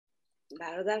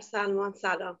برادر سلمان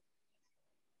سلام.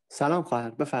 سلام خواهر،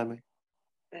 بفرمایید.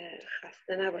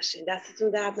 خسته نباشین،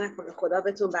 دستتون درد نکنه، خدا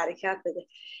بهتون برکت بده.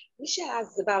 میشه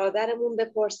از برادرمون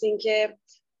بپرسین که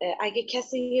اگه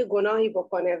کسی یه گناهی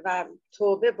بکنه و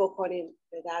توبه بکنیم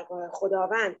به درگاه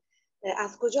خداوند،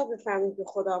 از کجا بفهمیم که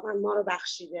خداوند ما رو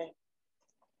بخشیده؟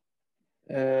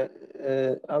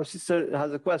 Our sister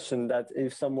has a question that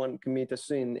if someone commit a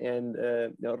sin and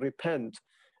repent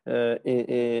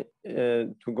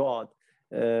to God,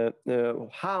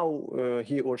 how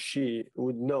he or she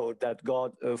would know that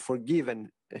God forgiven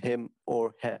him or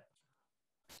her?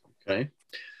 Okay,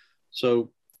 so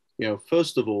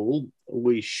first of all,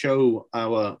 we show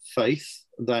our faith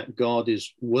that God is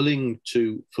willing to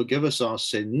forgive us our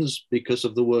sins because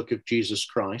of the work of Jesus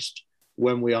Christ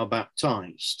when we are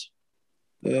baptized.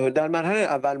 در مرحله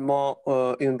اول ما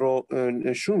این رو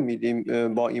نشون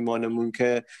میدیم با ایمانمون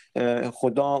که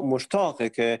خدا مشتاقه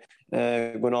که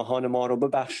گناهان ما رو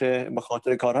ببخشه به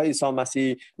خاطر کارهای عیسی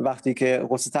مسیح وقتی که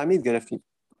غسل تعمید گرفتیم.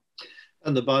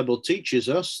 And the Bible teaches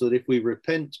us that if we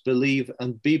repent, believe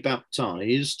and be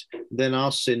baptized, then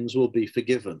our sins will be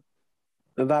forgiven.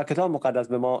 و کتاب مقدس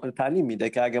به ما تعلیم میده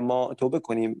که اگه ما توبه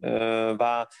کنیم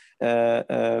و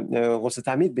غسل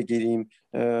تعمید بگیریم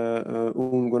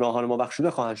اون گناهان ما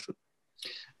بخشوده خواهند شد.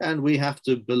 And we have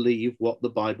to believe what the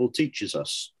Bible teaches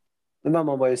us. و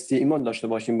ما بایستی ایمان داشته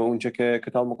باشیم به اونچه که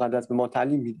کتاب مقدس به ما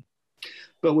تعلیم میده.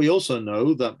 But we also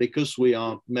know that because we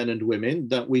are men and women,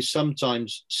 that we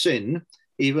sometimes sin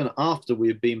even after we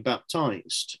have been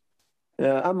baptized.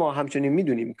 اما همچنین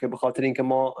میدونیم که به خاطر اینکه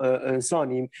ما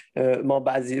انسانیم ما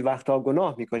بعضی وقتا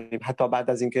گناه میکنیم حتی بعد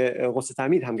از اینکه غسل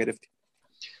تعمید هم گرفتیم.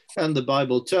 And the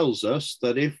Bible tells us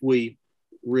that if we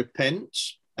repent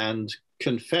and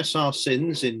confess our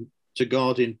sins to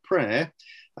God in prayer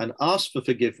and ask for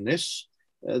forgiveness,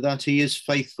 that he is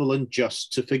faithful and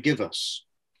just to forgive us.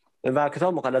 و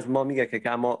کتاب مقدس ما میگه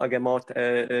که اگه ما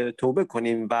توبه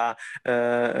کنیم و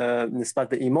نسبت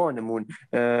به ایمانمون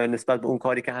نسبت به اون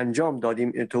کاری که انجام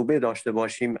دادیم توبه داشته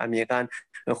باشیم عمیقاً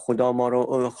خدا ما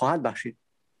رو خواهد بخشید.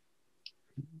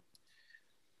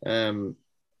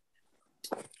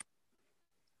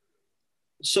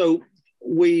 So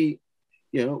we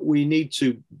need to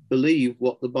believe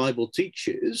what the Bible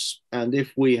teaches, and if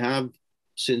we have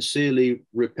sincerely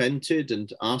repented and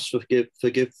asked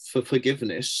for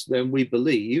forgiveness, then we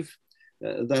believe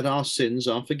that our sins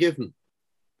are forgiven.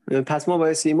 پس ما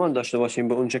باید ایمان داشته باشیم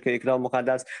به اونچه که کتاب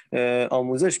مقدس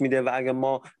آموزش میده و اگر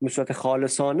ما به صورت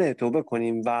خالصانه توبه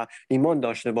کنیم و ایمان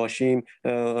داشته باشیم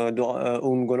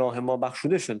اون گناه ما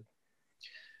بخشوده شد.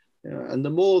 And the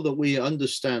more that we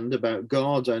understand about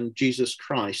God and Jesus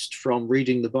Christ from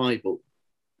reading the Bible,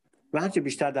 و هرچه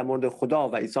بیشتر در مورد خدا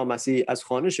و عیسی مسیح از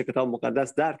خوانش کتاب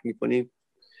مقدس درک می‌کنیم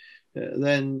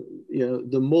then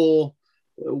the more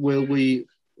will we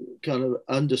kind of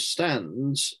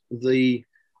understand the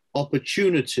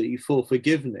opportunity for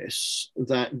forgiveness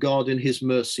that God in his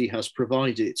mercy has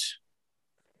provided.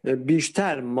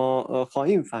 بیشتر ما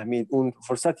خواهیم فهمید اون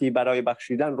فرصتی برای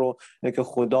بخشیدن رو که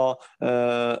خدا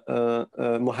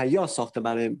مهیا ساخته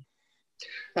برای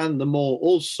And the more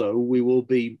also we will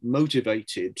be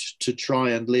motivated to try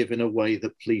and live in a way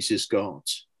that pleases God.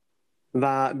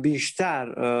 و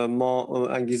بیشتر ما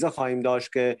انگیزه خواهیم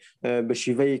داشت که به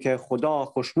شیوهی که خدا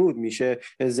خوشنود میشه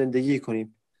زندگی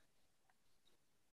کنیم.